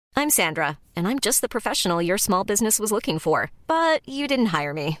I'm Sandra, and I'm just the professional your small business was looking for. But you didn't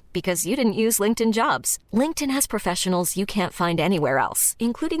hire me because you didn't use LinkedIn Jobs. LinkedIn has professionals you can't find anywhere else,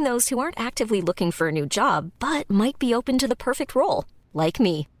 including those who aren't actively looking for a new job, but might be open to the perfect role, like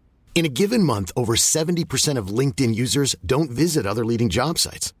me. In a given month, over 70% of LinkedIn users don't visit other leading job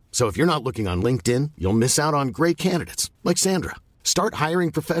sites. So if you're not looking on LinkedIn, you'll miss out on great candidates like Sandra. Start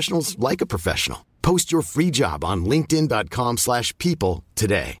hiring professionals like a professional. Post your free job on linkedin.com/people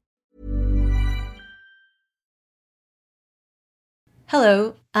today.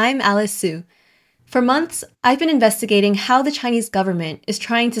 Hello, I'm Alice Su. For months, I've been investigating how the Chinese government is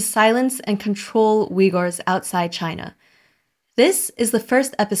trying to silence and control Uyghurs outside China. This is the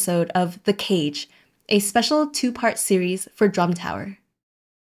first episode of The Cage, a special two-part series for Drum Tower.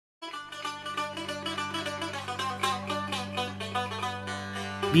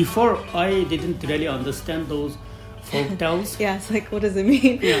 Before, I didn't really understand those folk tales. Yeah, it's like, what does it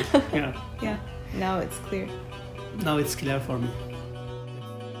mean? Yeah. Now it's clear. Now it's clear for me.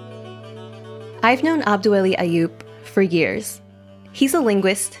 I've known Abduweli Ayub for years. He's a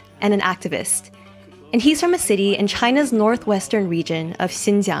linguist and an activist, and he's from a city in China's northwestern region of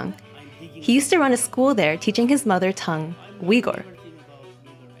Xinjiang. He used to run a school there teaching his mother tongue, Uyghur.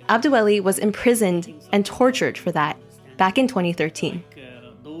 Abduweli was imprisoned and tortured for that back in 2013.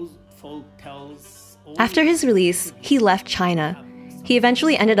 After his release, he left China. He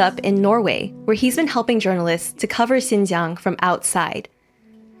eventually ended up in Norway, where he's been helping journalists to cover Xinjiang from outside.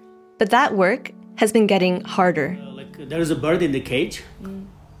 But that work has been getting harder. There is a bird in the cage,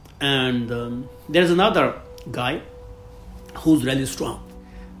 and there's another guy who's really strong.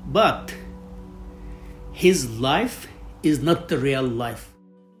 But his life is not the real life.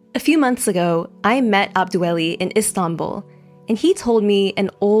 A few months ago, I met Abduweli in Istanbul, and he told me an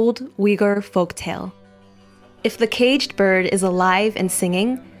old Uyghur folktale. If the caged bird is alive and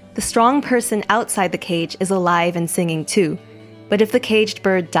singing, the strong person outside the cage is alive and singing too. But if the caged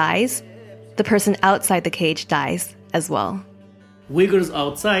bird dies, the person outside the cage dies as well. Uyghurs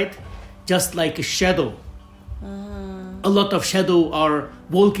outside, just like a shadow. A lot of shadow are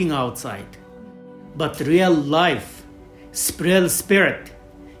walking outside. But real life, real spirit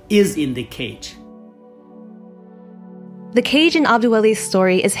is in the cage. The cage in Abduweli's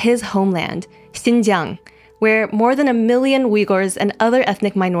story is his homeland, Xinjiang, where more than 1 million Uyghurs and other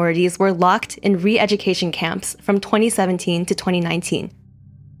ethnic minorities were locked in re-education camps from 2017 to 2019.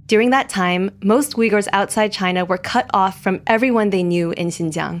 During that time, most Uyghurs outside China were cut off from everyone they knew in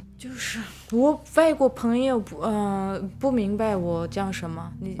Xinjiang.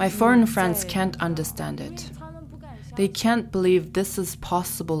 My foreign friends can't understand it. They can't believe this is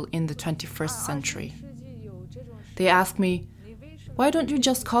possible in the 21st century. They ask me, why don't you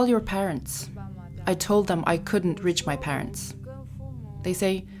just call your parents? I told them I couldn't reach my parents. They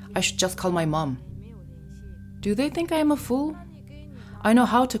say I should just call my mom. Do they think I am a fool? I know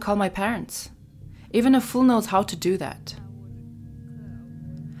how to call my parents. Even a fool knows how to do that.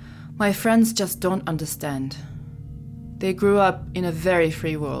 My friends just don't understand. They grew up in a very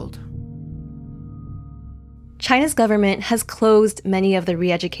free world. China's government has closed many of the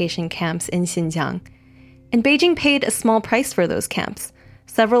re-education camps in Xinjiang, and Beijing paid a small price for those camps.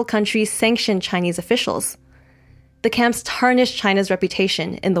 Several countries sanctioned Chinese officials. The camps tarnished China's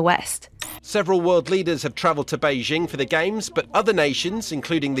reputation in the West. Several world leaders have travelled to Beijing for the Games, but other nations,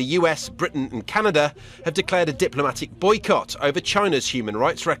 including the US, Britain and Canada, have declared a diplomatic boycott over China's human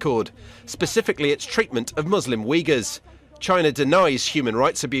rights record, specifically its treatment of Muslim Uyghurs. China denies human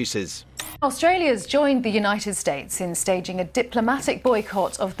rights abuses. Australia's joined the United States in staging a diplomatic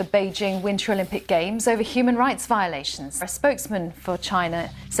boycott of the Beijing Winter Olympic Games over human rights violations. A spokesman for China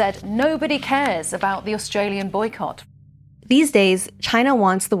said nobody cares about the Australian boycott. These days, China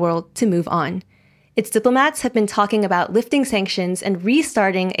wants the world to move on. Its diplomats have been talking about lifting sanctions and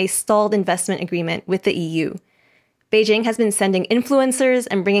restarting a stalled investment agreement with the EU. Beijing has been sending influencers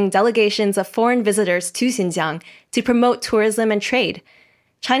and bringing delegations of foreign visitors to Xinjiang to promote tourism and trade.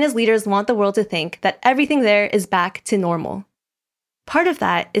 China's leaders want the world to think that everything there is back to normal. Part of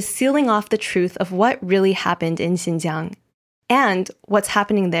that is sealing off the truth of what really happened in Xinjiang and what's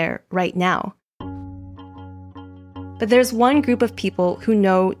happening there right now. But there's one group of people who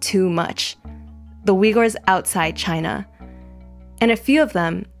know too much: the Uyghurs outside China. And a few of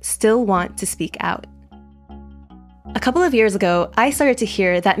them still want to speak out. A couple of years ago, I started to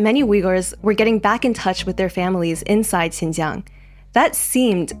hear that many Uyghurs were getting back in touch with their families inside Xinjiang. That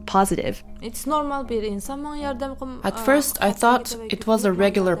seemed positive. At first, I thought it was a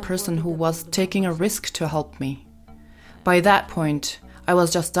regular person who was taking a risk to help me. By that point, I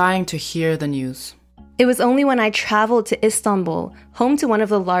was just dying to hear the news. It was only when I traveled to Istanbul, home to one of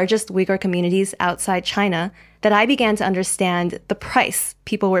the largest Uyghur communities outside China, that I began to understand the price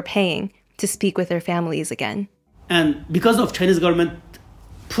people were paying to speak with their families again. And because of Chinese government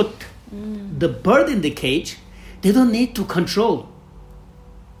put the bird in the cage, they don't need to control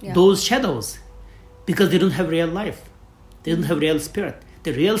those shadows because they don't have real life. They don't have real spirit.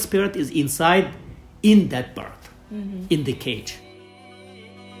 The real spirit is inside in that bird, in the cage.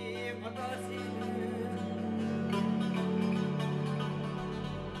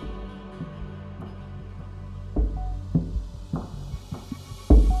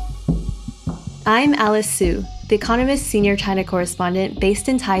 I'm Alice Su, The Economist senior China correspondent based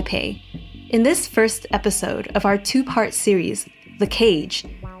in Taipei. In this first episode of our two-part series, The Cage,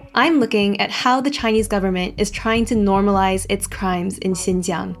 I'm looking at how the Chinese government is trying to normalize its crimes in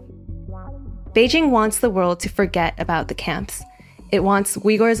Xinjiang. Beijing wants the world to forget about the camps. It wants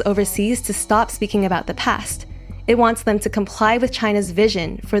Uyghurs overseas to stop speaking about the past. It wants them to comply with China's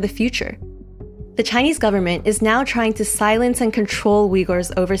vision for the future. The Chinese government is now trying to silence and control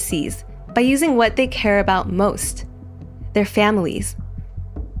Uyghurs overseas by using what they care about most, their families.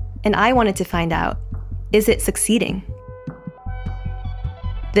 And I wanted to find out, is it succeeding?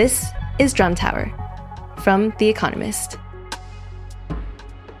 This is Drum Tower from The Economist.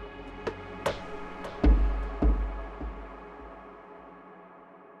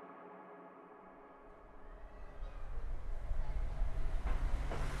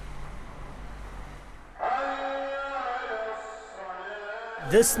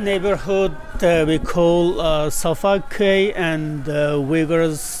 This neighborhood we call Safakköy, and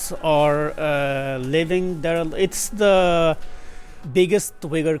Uyghurs are living there. It's the biggest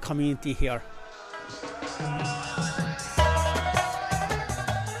Uyghur community here.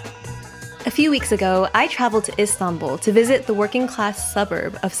 A few weeks ago, I traveled to Istanbul to visit the working-class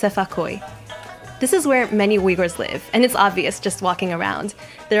suburb of Sefakköy. This is where many Uyghurs live, and it's obvious just walking around.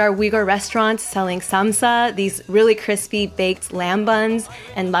 There are Uyghur restaurants selling samsa, these really crispy baked lamb buns,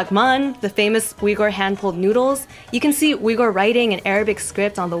 and lagman, the famous Uyghur hand-pulled noodles. You can see Uyghur writing in Arabic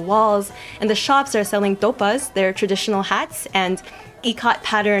script on the walls, and the shops are selling dopas, their traditional hats, and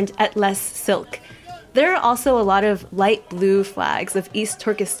ikat-patterned atlas silk. There are also a lot of light blue flags of East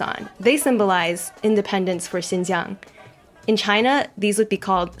Turkestan. They symbolize independence for Xinjiang. In China, these would be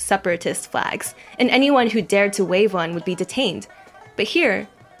called separatist flags, and anyone who dared to wave one would be detained. But here,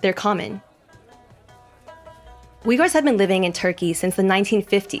 they're common. Uyghurs have been living in Turkey since the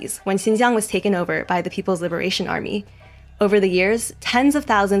 1950s, when Xinjiang was taken over by the People's Liberation Army. Over the years, tens of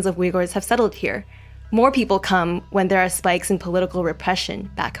thousands of Uyghurs have settled here. More people come when there are spikes in political repression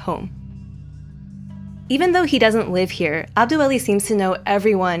back home. Even though he doesn't live here, Abduweli seems to know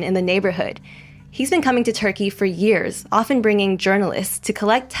everyone in the neighborhood. He's been coming to Turkey for years, often bringing journalists to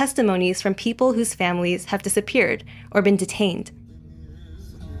collect testimonies from people whose families have disappeared or been detained.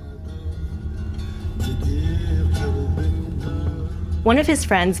 One of his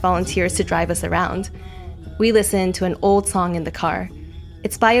friends volunteers to drive us around. We listen to an old song in the car.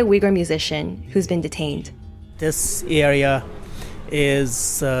 It's by a Uyghur musician who's been detained. This area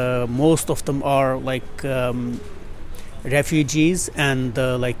is, most of them are refugees and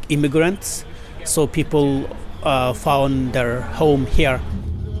immigrants. So people found their home here.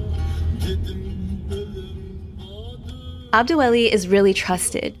 Abduweli is really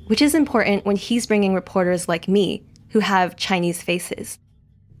trusted, which is important when he's bringing reporters like me, who have Chinese faces.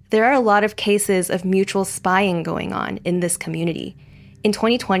 There are a lot of cases of mutual spying going on in this community. In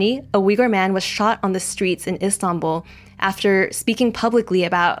 2020, a Uyghur man was shot on the streets in Istanbul after speaking publicly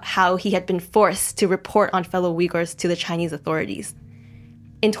about how he had been forced to report on fellow Uyghurs to the Chinese authorities.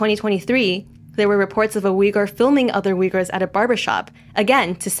 In 2023, there were reports of a Uyghur filming other Uyghurs at a barbershop,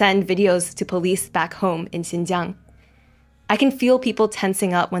 again to send videos to police back home in Xinjiang. I can feel people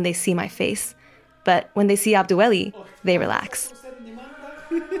tensing up when they see my face, but when they see Abduweli, they relax.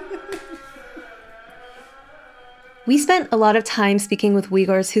 We spent a lot of time speaking with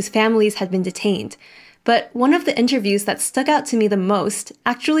Uyghurs whose families had been detained, but one of the interviews that stuck out to me the most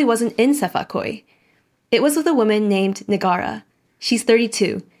actually wasn't in Sefakköy. It was with a woman named Negara. She's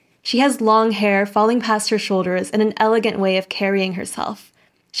 32. She has long hair falling past her shoulders and an elegant way of carrying herself.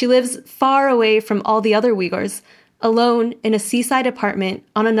 She lives far away from all the other Uyghurs, alone in a seaside apartment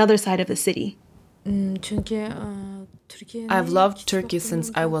on another side of the city. I've loved Turkey since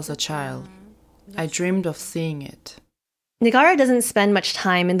I was a child. I dreamed of seeing it. Negara doesn't spend much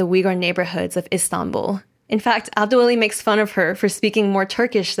time in the Uyghur neighborhoods of Istanbul. In fact, Abduweli makes fun of her for speaking more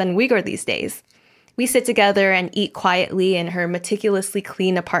Turkish than Uyghur these days. We sit together and eat quietly in her meticulously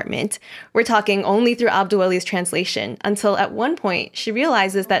clean apartment. We're talking only through Abduweli's translation until at one point she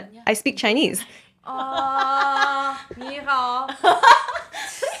realizes that I speak Chinese. 你好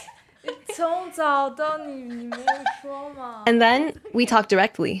从早到你没有说吗 And then we talked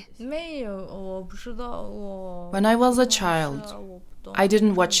directly. 没有我不知道我 When I was a child, I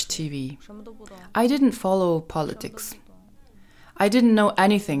didn't watch TV. I didn't follow politics. I didn't know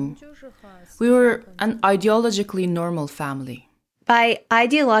anything. We were an ideologically normal family. By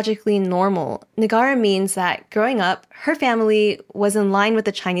ideologically normal, Nagara means that growing up, her family was in line with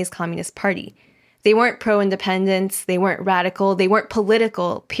the Chinese Communist Party. They weren't pro-independence, they weren't radical, they weren't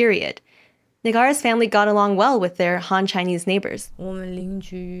political, period. Nagara's family got along well with their Han Chinese neighbors. 我们邻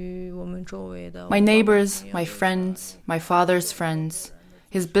居我们周围的 My neighbors, my friends, my father's friends,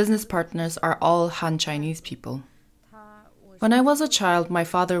 his business partners are all Han Chinese people. When I was a child, my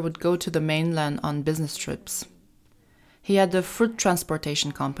father would go to the mainland on business trips. He had a fruit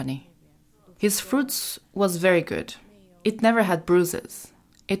transportation company. His fruits was very good. It never had bruises.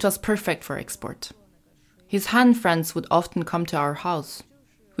 It was perfect for export. His Han friends would often come to our house.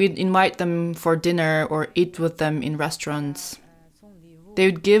 We'd invite them for dinner or eat with them in restaurants. They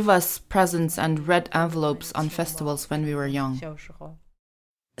would give us presents and red envelopes on festivals when we were young. 小时候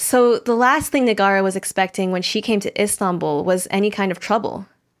So the last thing Nagara was expecting when she came to Istanbul was any kind of trouble.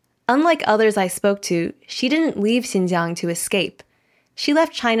 Unlike others I spoke to, she didn't leave Xinjiang to escape. She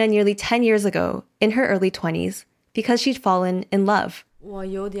left China nearly 10 years ago, in her early 20s, because she'd fallen in love. 我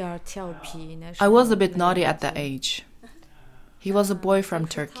有点调皮那时 I 候 was a bit naughty at that age. He was a boy from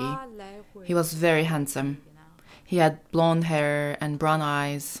Turkey. He was very handsome. He had blonde hair and brown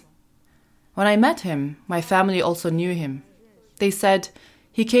eyes. When I met him, my family also knew him. They said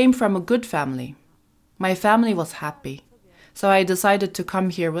he came from a good family. My family was happy, so I decided to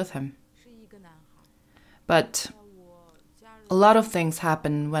come here with him. But a lot of things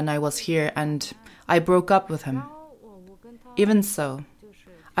happened when I was here and I broke up with him. Even so,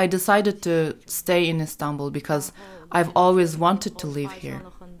 I decided to stay in Istanbul because I've always wanted to live here.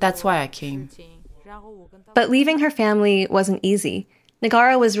 That's why I came. But leaving her family wasn't easy.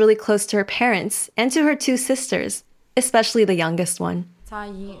 Nagara was really close to her parents and to her two sisters, especially the youngest one. 她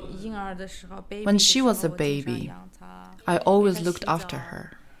婴儿的时候 baby When 的 she 时候 was a 我经常 baby, 养她 I always looked after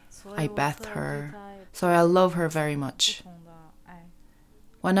her. I bathed her, so I love her very much.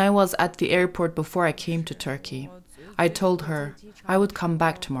 When I was at the airport before I came to Turkey, I told her I would come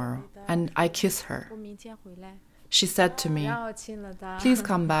back tomorrow, and I kissed her. 我明天回来 She said to me, 然后亲了她 "Please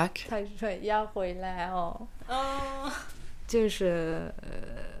come back." 她说要回来哦就是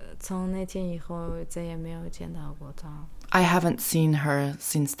从那天以后再也没有见到过她 I haven't seen her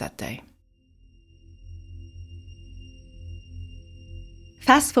since that day.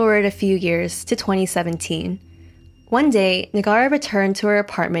 Fast forward a few years to 2017. One day, Nagara returned to her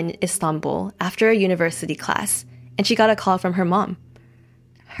apartment in Istanbul after a university class, and she got a call from her mom.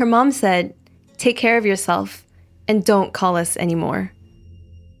 Her mom said, "Take care of yourself and don't call us anymore."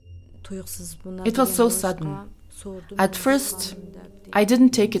 It was so sudden. At first, I didn't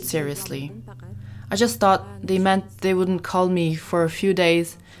take it seriously. I just thought they meant they wouldn't call me for a few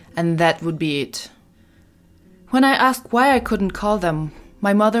days and that would be it. When I asked why I couldn't call them,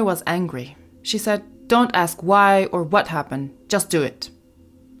 my mother was angry. She said, "Don't ask why or what happened, just do it."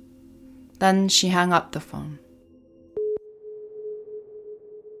 Then she hung up the phone.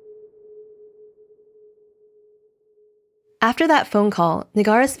 After that phone call,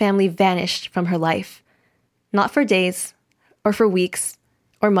 Nagara's family vanished from her life. Not for days, or for weeks,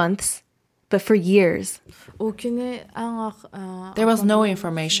 or months, but for years. There was no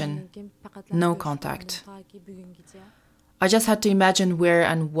information, no contact. I just had to imagine where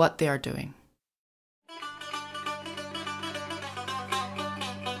and what they are doing.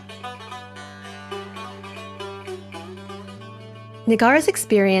 Nagara's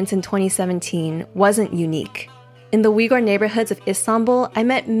experience in 2017 wasn't unique. In the Uyghur neighborhoods of Istanbul, I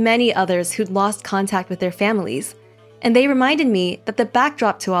met many others who'd lost contact with their families. And they reminded me that the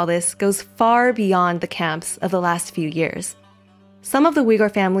backdrop to all this goes far beyond the camps of the last few years. Some of the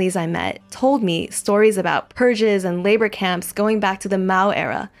Uyghur families I met told me stories about purges and labor camps going back to the Mao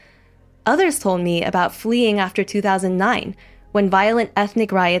era. Others told me about fleeing after 2009, when violent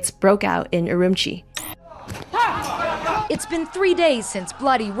ethnic riots broke out in Urumqi. It's been 3 days since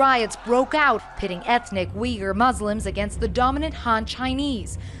bloody riots broke out, pitting ethnic Uyghur Muslims against the dominant Han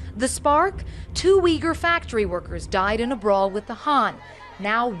Chinese. The spark? 2 Uyghur factory workers died in a brawl with the Han.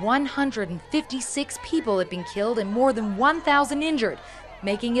 Now 156 people have been killed and more than 1,000 injured,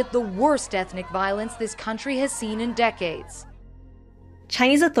 making it the worst ethnic violence this country has seen in decades.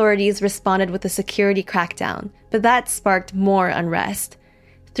 Chinese authorities responded with a security crackdown, but that sparked more unrest.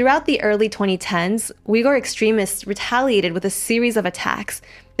 Throughout the early 2010s, Uyghur extremists retaliated with a series of attacks.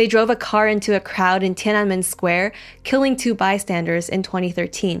 They drove a car into a crowd in Tiananmen Square, killing 2 bystanders in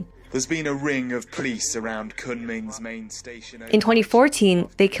 2013. There's been a ring of police around Kunming's main station. In 2014,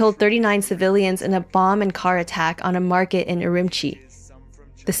 they killed 39 civilians in a bomb and car attack on a market in Urumqi.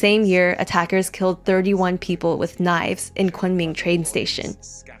 The same year, attackers killed 31 people with knives in Kunming train station.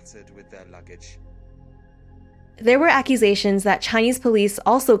 There were accusations that Chinese police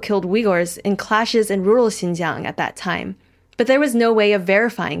also killed Uyghurs in clashes in rural Xinjiang at that time, but there was no way of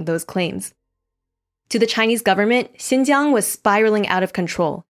verifying those claims. To the Chinese government, Xinjiang was spiraling out of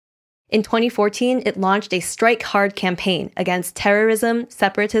control. In 2014, it launched a strike hard campaign against terrorism,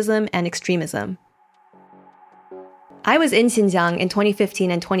 separatism, and extremism. I was in Xinjiang in 2015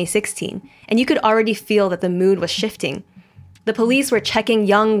 and 2016, and you could already feel that the mood was shifting. The police were checking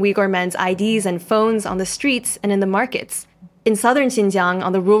young Uyghur men's IDs and phones on the streets and in the markets. In southern Xinjiang,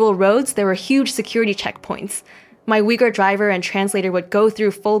 on the rural roads, there were huge security checkpoints. My Uyghur driver and translator would go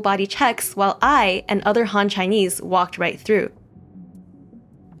through full-body checks while I and other Han Chinese walked right through.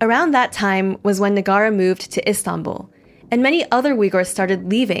 Around that time was when Nagara moved to Istanbul, and many other Uyghurs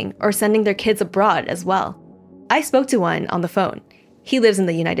started leaving or sending their kids abroad as well. I spoke to one on the phone. He lives in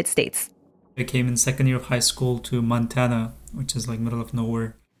the United States. I came in second year of high school to Montana, which is like middle of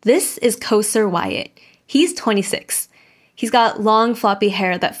nowhere. This is Kausar Wyatt. He's 26. He's got long floppy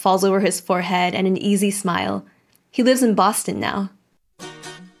hair that falls over his forehead and an easy smile. He lives in Boston now.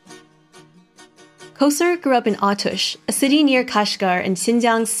 Kausar grew up in Atush, a city near Kashgar in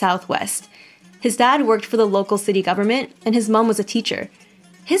Xinjiang's southwest. His dad worked for the local city government, and his mom was a teacher.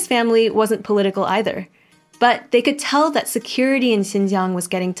 His family wasn't political either. But they could tell that security in Xinjiang was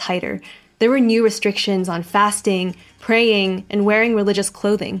getting tighter. There were new restrictions on fasting, praying, and wearing religious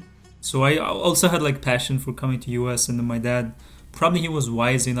clothing. So I also had like passion for coming to US, and then my dad, probably he was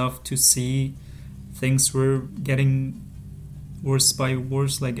wise enough to see things were getting worse,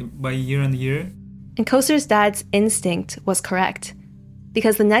 like by year on year. And Kausar's dad's instinct was correct.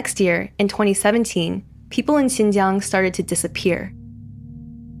 Because the next year, in 2017, people in Xinjiang started to disappear.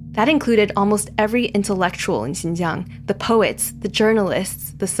 That included almost every intellectual in Xinjiang, the poets, the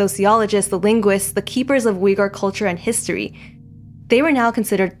journalists, the sociologists, the linguists, the keepers of Uyghur culture and history. They were now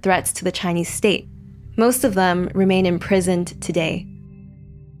considered threats to the Chinese state. Most of them remain imprisoned today.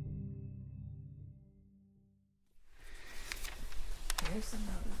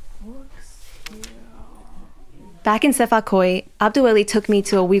 Back in Sefakoi, Abdueli took me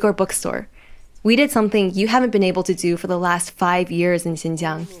to a Uyghur bookstore. We did something you haven't been able to do for the last 5 years in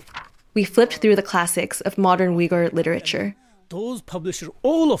Xinjiang. We flipped through the classics of modern Uyghur literature. Those publishers,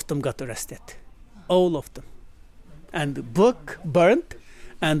 all of them got arrested. All of them. And the book burnt,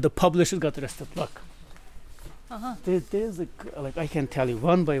 and the publishers got arrested. Look. There's I can tell you,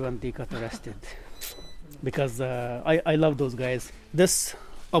 one by one they got arrested. Because I love those guys. This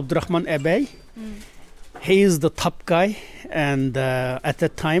Abdurrahman Abay, he is the top guy, and at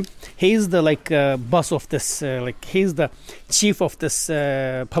that time he's the boss of this, he's the chief of this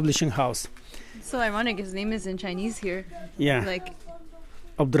publishing house. So ironic, his name is in Chinese here. Yeah. Like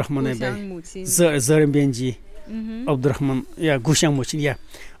Abdurrahman Abay. Zarim Benji. Abdurrahman, Guxiang Muchin,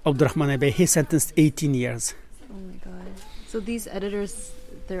 Abdurrahman Abay, he sentenced 18 years. Oh my god. So these editors,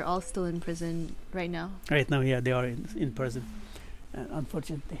 they're all still in prison right now? Right now, yeah, they are in prison.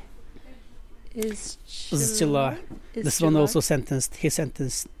 Unfortunately. Is Chilla. This one also sentenced. He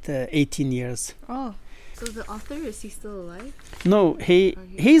sentenced 18 years. Oh, so the author, is he still alive? No,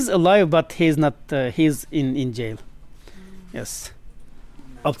 he's alive, but he's not. He's in jail. Yes.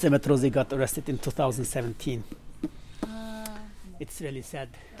 Absemet Rozi got arrested in 2017. It's really sad.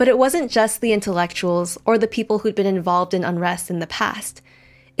 But it wasn't just the intellectuals or the people who'd been involved in unrest in the past.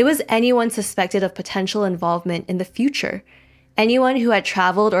 It was anyone suspected of potential involvement in the future. Anyone who had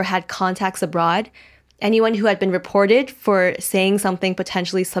traveled or had contacts abroad, anyone who had been reported for saying something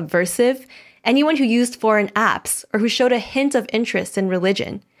potentially subversive, anyone who used foreign apps or who showed a hint of interest in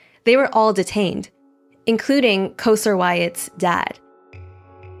religion. They were all detained, including Kausar Wyatt's dad.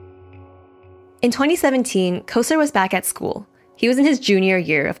 In 2017, Kausar was back at school. He was in his junior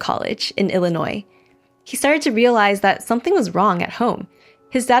year of college in Illinois. He started to realize that something was wrong at home.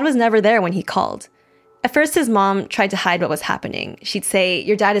 His dad was never there when he called. At first, his mom tried to hide what was happening. She'd say,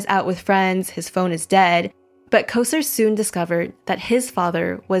 "Your dad is out with friends, his phone is dead." But Kausar soon discovered that his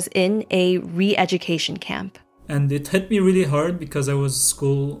father was in a re-education camp. And it hit me really hard because I was at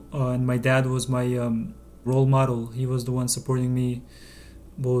school and my dad was my role model. He was the one supporting me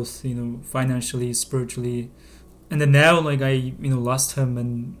both, financially, spiritually. And then now, I lost him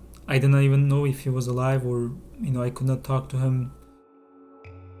and I didn't even know if he was alive or, I could not talk to him.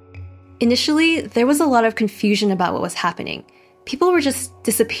 Initially, there was a lot of confusion about what was happening. People were just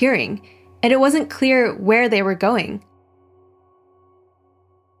disappearing, and it wasn't clear where they were going.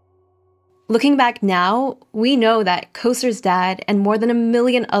 Looking back now, we know that Kosar's dad and more than 1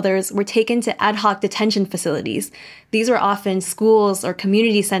 million others were taken to ad hoc detention facilities. These were often schools or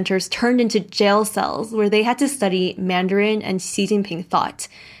community centers turned into jail cells where they had to study Mandarin and Xi Jinping thought.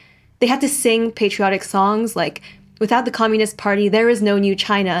 They had to sing patriotic songs like "Without the Communist Party, there is no new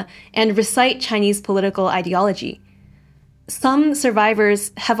China," and recite Chinese political ideology. Some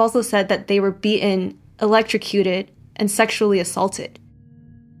survivors have also said that they were beaten, electrocuted, and sexually assaulted.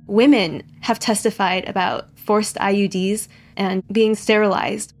 Women have testified about forced IUDs and being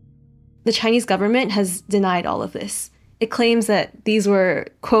sterilized. The Chinese government has denied all of this. It claims that these were,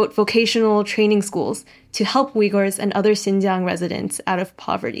 quote, vocational training schools to help Uyghurs and other Xinjiang residents out of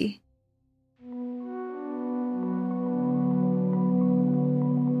poverty.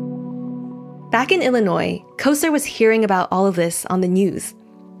 Back in Illinois, Kosar was hearing about all of this on the news,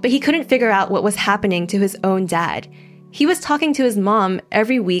 but he couldn't figure out what was happening to his own dad. He was talking to his mom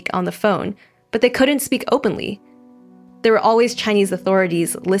every week on the phone, but they couldn't speak openly. There were always Chinese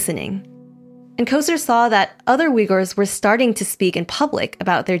authorities listening. And Kosar saw that other Uyghurs were starting to speak in public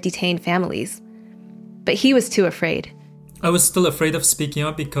about their detained families. But he was too afraid. I was still afraid of speaking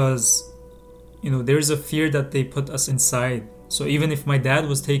up because, there's a fear that they put us inside. So even if my dad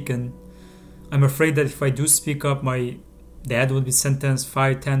was taken, I'm afraid that if I do speak up, my dad would be sentenced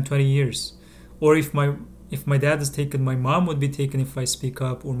 5, 10, 20 years. Or if my dad is taken, my mom would be taken if I speak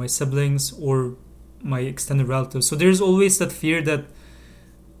up, or my siblings, or my extended relatives. So there's always that fear that,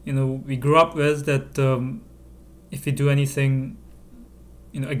 we grew up with, that if we do anything,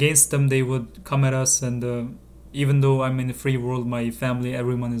 against them, they would come at us. And even though I'm in a free world, my family,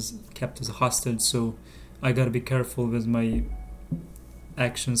 everyone is kept as a hostage. So I gotta be careful with my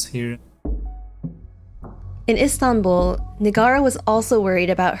actions here. In Istanbul, Nigara was also worried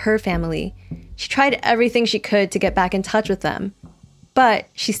about her family. She tried everything she could to get back in touch with them, but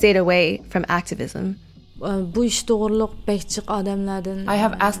she stayed away from activism. I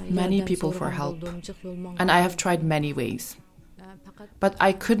have asked many people for help, and I have tried many ways. But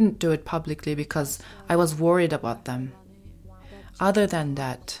I couldn't do it publicly because I was worried about them. Other than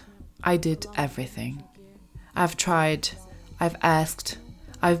that, I did everything. I've tried, I've asked,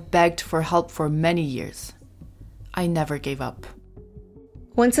 I've begged for help for many years. I never gave up.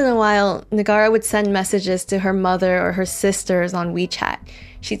 Once in a while, Nigara would send messages to her mother or her sisters on WeChat.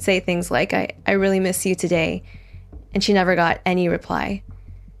 She'd say things like, I really miss you today. And she never got any reply.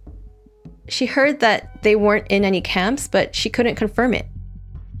 She heard that they weren't in any camps, but she couldn't confirm it.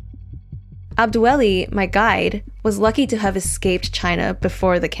 Abdueli, my guide, was lucky to have escaped China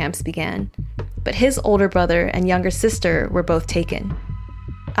before the camps began. But his older brother and younger sister were both taken.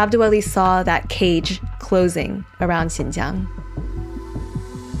 Abdueli saw that cage closing around Xinjiang.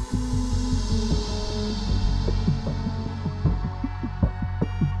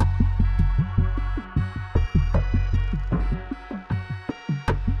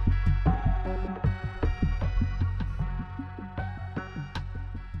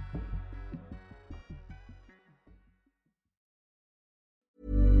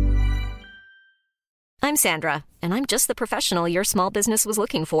 I'm Sandra, and I'm just the professional your small business was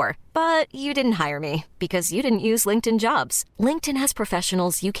looking for. But you didn't hire me because you didn't use LinkedIn Jobs. LinkedIn has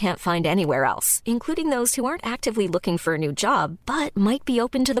professionals you can't find anywhere else, including those who aren't actively looking for a new job, but might be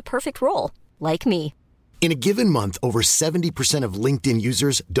open to the perfect role, like me. In a given month, over 70% of LinkedIn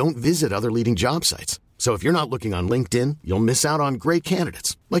users don't visit other leading job sites. So if you're not looking on LinkedIn, you'll miss out on great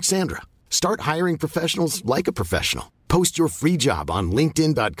candidates like Sandra. Start hiring professionals like a professional. Post your free job on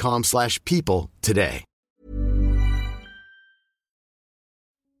linkedin.com/people today.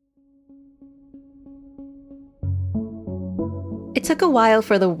 It took a while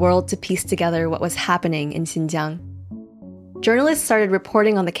for the world to piece together what was happening in Xinjiang. Journalists started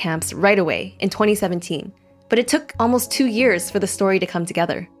reporting on the camps right away in 2017, but it took almost 2 years for the story to come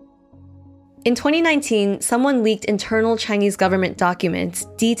together. In 2019, someone leaked internal Chinese government documents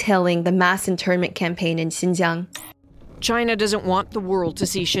detailing the mass internment campaign in Xinjiang. China doesn't want the world to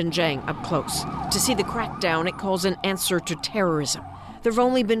see Xinjiang up close, to see the crackdown it calls an answer to terrorism. There have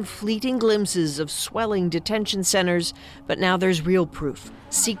only been fleeting glimpses of swelling detention centers, but now there's real proof.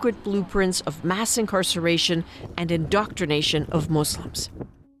 Secret blueprints of mass incarceration and indoctrination of Muslims.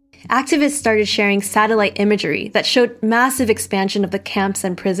 Activists started sharing satellite imagery that showed massive expansion of the camps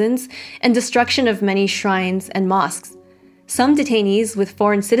and prisons and destruction of many shrines and mosques. Some detainees with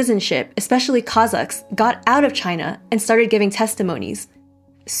foreign citizenship, especially Kazakhs, got out of China and started giving testimonies.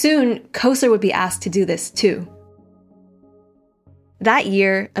 Soon, Kosar would be asked to do this too. That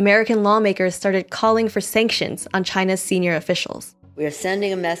year, American lawmakers started calling for sanctions on China's senior officials. We are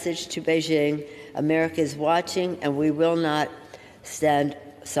sending a message to Beijing. America is watching, and we will not stand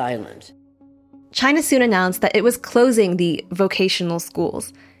silent. China soon announced that it was closing the vocational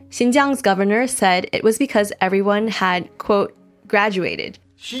schools. Xinjiang's governor said it was because everyone had, quote, graduated.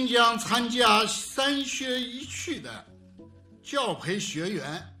 新疆参加3学1去的教培学员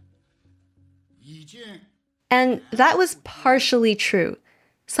已经 And that was partially true.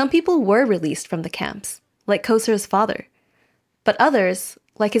 Some people were released from the camps, like Koser's father. But others,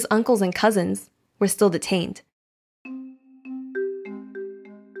 like his uncles and cousins, were still detained.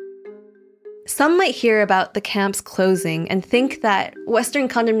 Some might hear about the camps closing and think that Western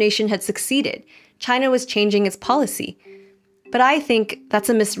condemnation had succeeded. China was changing its policy. But I think that's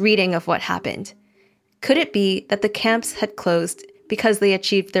a misreading of what happened. Could it be that the camps had closed because they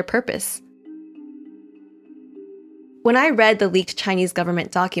achieved their purpose? When I read the leaked Chinese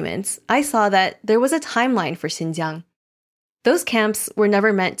government documents, I saw that there was a timeline for Xinjiang. Those camps were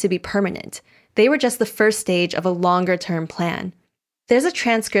never meant to be permanent. They were just the first stage of a longer-term plan. There's a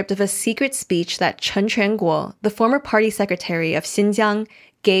transcript of a secret speech that Chen Quanguo, the former party secretary of Xinjiang,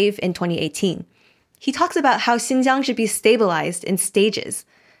 gave in 2018. He talks about how Xinjiang should be stabilized in stages.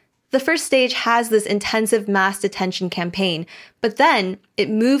 The first stage has this intensive mass detention campaign, but then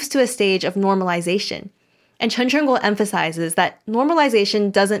it moves to a stage of normalization. And Chen Quanguo emphasizes that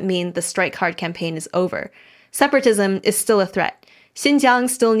normalization doesn't mean the strike hard campaign is over. Separatism is still a threat. Xinjiang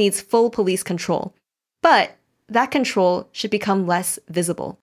still needs full police control. But that control should become less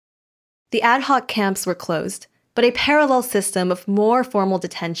visible. The ad hoc camps were closed, but a parallel system of more formal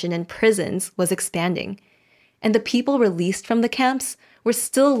detention and prisons was expanding. And the people released from the camps were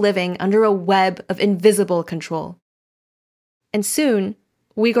still living under a web of invisible control. And soon,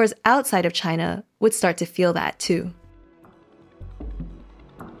 Uyghurs outside of China would start to feel that too.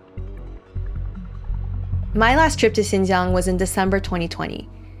 My last trip to Xinjiang was in December 2020.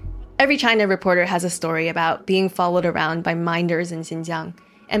 Every China reporter has a story about being followed around by minders in Xinjiang.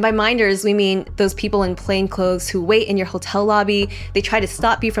 And by minders, we mean those people in plain clothes who wait in your hotel lobby, they try to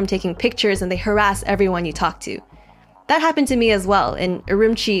stop you from taking pictures, and they harass everyone you talk to. That happened to me as well in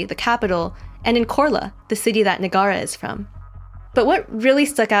Urumqi, the capital, and in Korla, the city that Nagara is from. But what really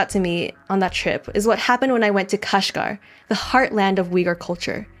stuck out to me on that trip is what happened when I went to Kashgar, the heartland of Uyghur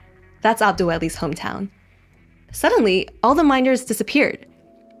culture. That's Abduweli's hometown. Suddenly, all the minders disappeared.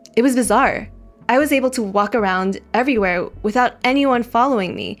 It was bizarre. I was able to walk around everywhere without anyone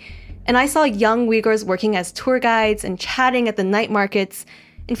following me, and I saw young Uyghurs working as tour guides and chatting at the night markets.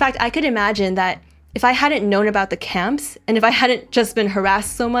 In fact, I could imagine that if I hadn't known about the camps, and if I hadn't just been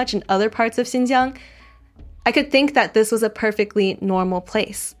harassed so much in other parts of Xinjiang, I could think that this was a perfectly normal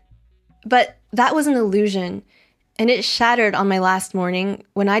place. But that was an illusion, and it shattered on my last morning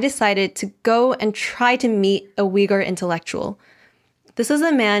when I decided to go and try to meet a Uyghur intellectual. This was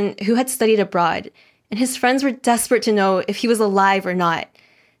a man who had studied abroad, and his friends were desperate to know if he was alive or not.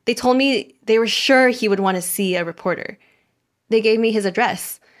 They told me they were sure he would want to see a reporter. They gave me his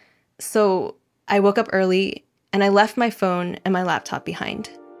address. So I woke up early, and I left my phone and my laptop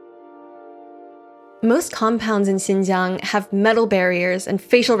behind. Most compounds in Xinjiang have metal barriers and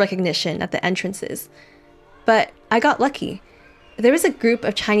facial recognition at the entrances. But I got lucky. There was a group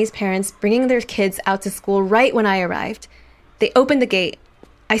of Chinese parents bringing their kids out to school right when I arrived. They opened the gate.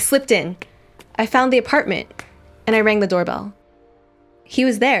 I slipped in. I found the apartment, and I rang the doorbell. He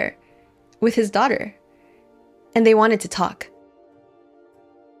was there, with his daughter, and they wanted to talk.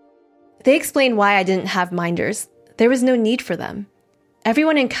 They explained why I didn't have minders. There was no need for them.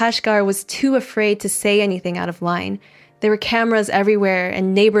 Everyone in Kashgar was too afraid to say anything out of line. There were cameras everywhere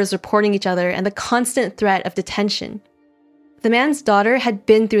and neighbors reporting each other and the constant threat of detention. The man's daughter had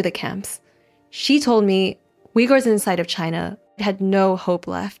been through the camps. She told me Uyghurs inside of China had no hope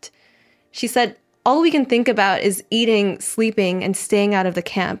left. She said, all we can think about is eating, sleeping, and staying out of the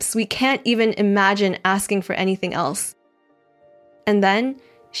camps. We can't even imagine asking for anything else. And then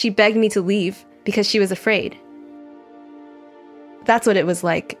she begged me to leave because she was afraid. That's what it was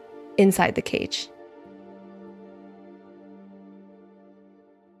like inside the cage.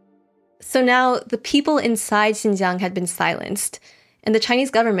 So now the people inside Xinjiang had been silenced, and the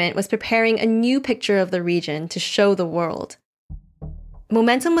Chinese government was preparing a new picture of the region to show the world.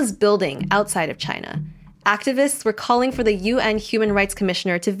 Momentum was building outside of China. Activists were calling for the UN Human Rights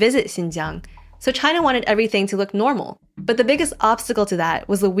Commissioner to visit Xinjiang, so China wanted everything to look normal. But the biggest obstacle to that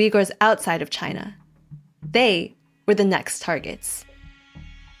was the Uyghurs outside of China. They were the next targets.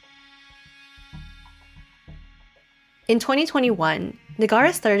 In 2021,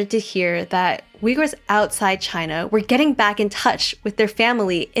 Negara started to hear that Uyghurs outside China were getting back in touch with their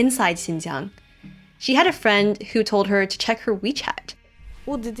family inside Xinjiang. She had a friend who told her to check her WeChat.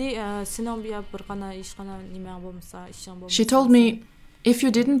 She told me, if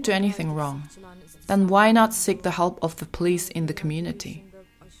you didn't do anything wrong, then why not seek the help of the police in the community?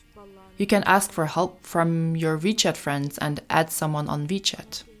 You can ask for help from your WeChat friends and add someone on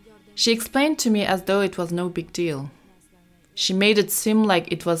WeChat. She explained to me as though it was no big deal. She made it seem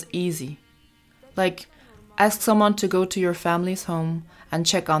like it was easy. Like, ask someone to go to your family's home and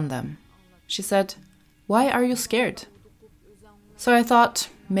check on them. She said, why are you scared? So I thought,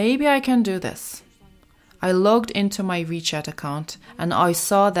 maybe I can do this. I logged into my WeChat account and I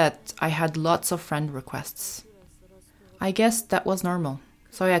saw that I had lots of friend requests. I guess that was normal,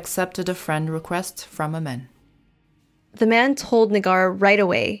 so I accepted a friend request from a man. The man told Negara right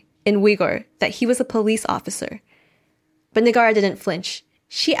away, in Uyghur, that he was a police officer. But Negara didn't flinch.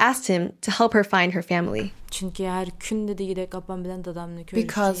 She asked him to help her find her family.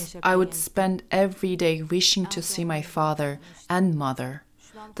 Because I would spend every day wishing to see my father and mother.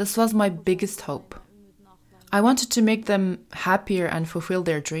 This was my biggest hope. I wanted to make them happier and fulfill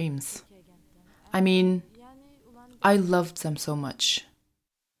their dreams. I mean, I loved them so much.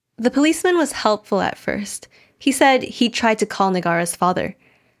 The policeman was helpful at first. He said he tried to call Negara's father.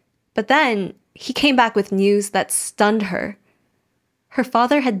 But then he came back with news that stunned her. Her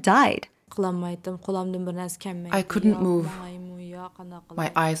father had died. I couldn't move.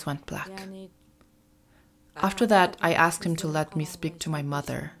 My eyes went black. After that, I asked him to let me speak to my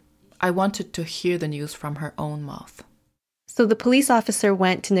mother. I wanted to hear the news from her own mouth. So the police officer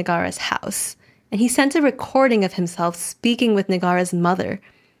went to Negara's house, and he sent a recording of himself speaking with Negara's mother.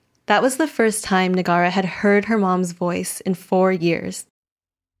 That was the first time Negara had heard her mom's voice in 4 years.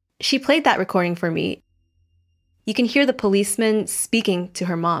 She played that recording for me. You can hear the policeman speaking to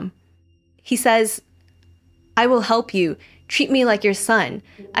her mom. He says, I will help you. Treat me like your son.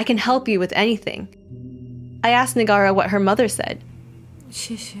 I can help you with anything. I asked Negara what her mother said.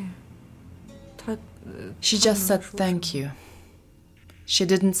 She just said thank you. She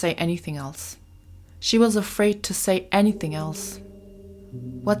didn't say anything else. She was afraid to say anything else.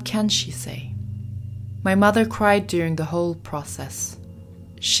 What can she say? My mother cried during the whole process.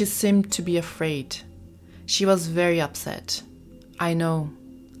 She seemed to be afraid. She was very upset. I know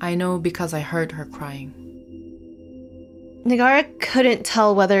because I heard her crying. Negara couldn't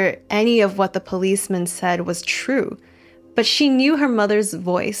tell whether any of what the policeman said was true, but she knew her mother's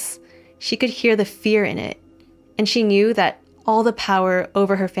voice. She could hear the fear in it, and she knew that all the power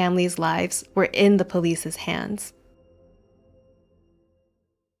over her family's lives were in the police's hands.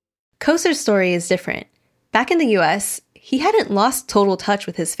 Kausar's story is different. Back in the US, he hadn't lost total touch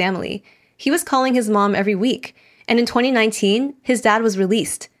with his family. He was calling his mom every week, and in 2019, his dad was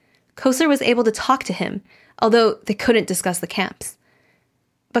released. Kausar was able to talk to him, although they couldn't discuss the camps.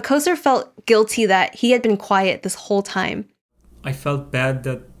 But Kausar felt guilty that he had been quiet this whole time. I felt bad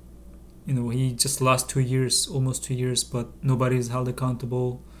that, he just lost 2 years, almost 2 years, but nobody's held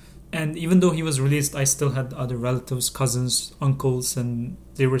accountable. And even though he was released, I still had other relatives, cousins, uncles, and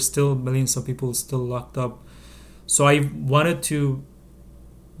there were still millions of people still locked up. So I wanted to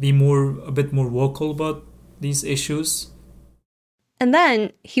be a bit more vocal about these issues. And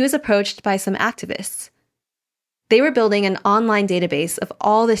then he was approached by some activists. They were building an online database of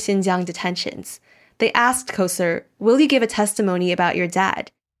all the Xinjiang detentions. They asked Kausar, will you give a testimony about your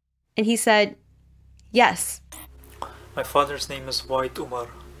dad? And he said, yes. My father's name is Wahid Umar.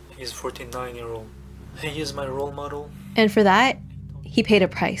 He's a 49-year-old. He is my role model. And for that, he paid a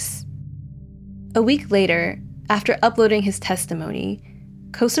price. A week later, after uploading his testimony,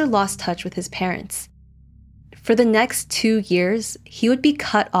 Kausar lost touch with his parents. For the next 2 years, he would be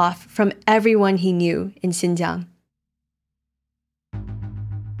cut off from everyone he knew in Xinjiang.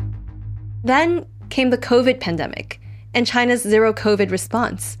 Then came the COVID pandemic and China's zero-COVID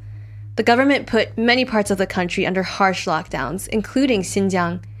response. The government put many parts of the country under harsh lockdowns, including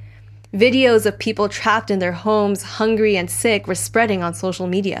Xinjiang. Videos of people trapped in their homes, hungry and sick, were spreading on social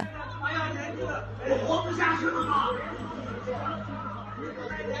media.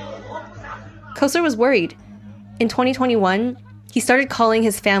 Kausar was worried. In 2021, he started calling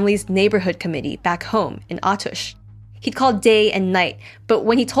his family's neighborhood committee back home in Atush. He'd call day and night, but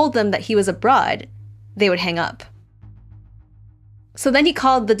when he told them that he was abroad, they would hang up. So then he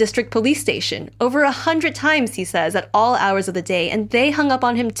called the district police station over 100 times, he says, at all hours of the day, and they hung up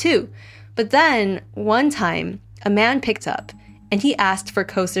on him too. But then, one time, a man picked up, and he asked for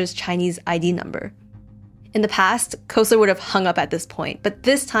Kausar's Chinese ID number. In the past, Kausar would have hung up at this point, but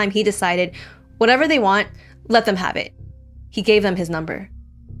this time he decided, whatever they want, let them have it. He gave them his number.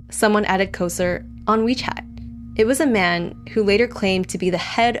 Someone added Koser on WeChat. It was a man who later claimed to be the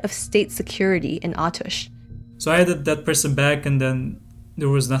head of state security in Atush. So I added that person back, and then there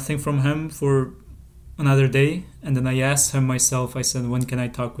was nothing from him for another day. And then I asked him myself, I said, when can I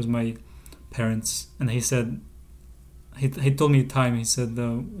talk with my parents? And he said, he told me the time. He said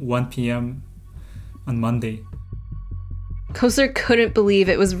 1 p.m. on Monday. Koser couldn't believe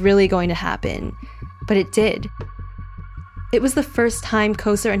it was really going to happen, but it did. It was the first time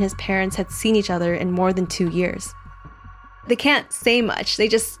Koser and his parents had seen each other in more than 2 years. They can't say much. They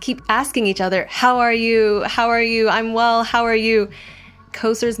just keep asking each other, how are you? How are you? I'm well. How are you?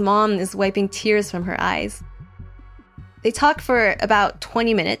 Koser's mom is wiping tears from her eyes. They talk for about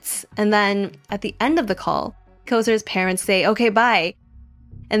 20 minutes, and then at the end of the call, Koser's parents say, okay, bye.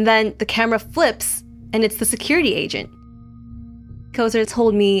 And then the camera flips, and it's the security agent. Koser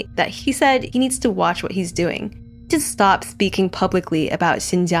told me that he said he needs to watch what he's doing, to stop speaking publicly about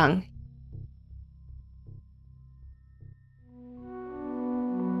Xinjiang.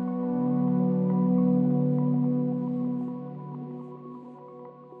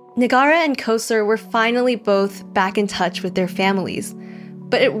 Negara and Koser were finally both back in touch with their families,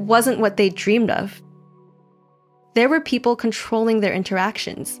 but it wasn't what they dreamed of. There were people controlling their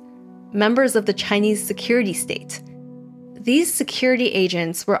interactions, members of the Chinese security state. These security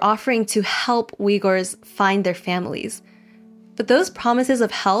agents were offering to help Uyghurs find their families. But those promises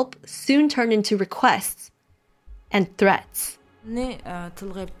of help soon turned into requests and threats. He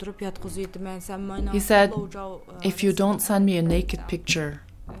said, if you don't send me a naked picture,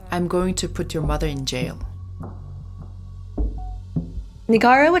 I'm going to put your mother in jail.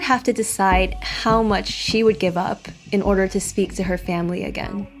 Negara would have to decide how much she would give up in order to speak to her family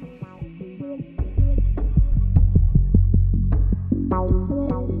again.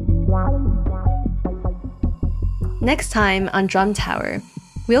 Next time on Drum Tower,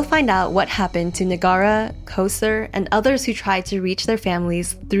 we'll find out what happened to Negara, Koser, and others who tried to reach their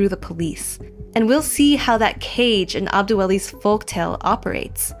families through the police. And we'll see how that cage in Abduweli's folktale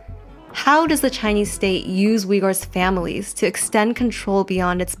operates. How does the Chinese state use Uyghurs' families to extend control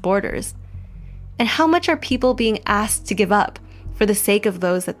beyond its borders? And how much are people being asked to give up for the sake of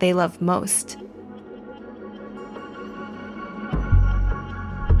those that they love most?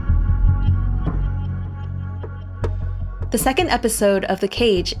 The second episode of The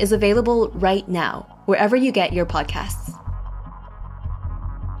Cage is available right now, wherever you get your podcasts.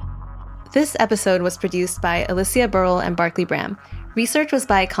 This episode was produced by Alicia Burrell and Barclay Bram. Research was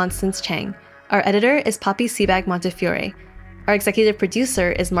by Constance Chang. Our editor is Poppy Sebag Montefiore. Our executive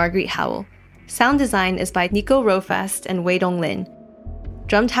producer is Marguerite Howell. Sound design is by Nico Rofast and Wei Dong Lin.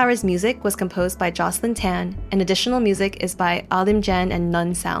 Drum Tower's music was composed by Jocelyn Tan, and additional music is by Alim Jan and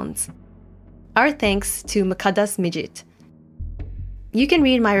Nun Sounds. Our thanks to Muqaddas Mijit. You can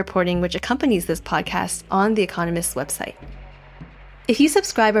read my reporting which accompanies this podcast on The Economist's website. If you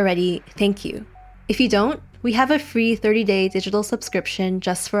subscribe already, thank you. If you don't, we have a free 30-day digital subscription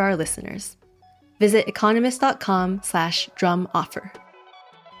just for our listeners. Visit economist.com/drum offer.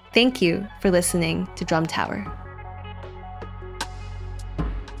 Thank you for listening to Drum Tower.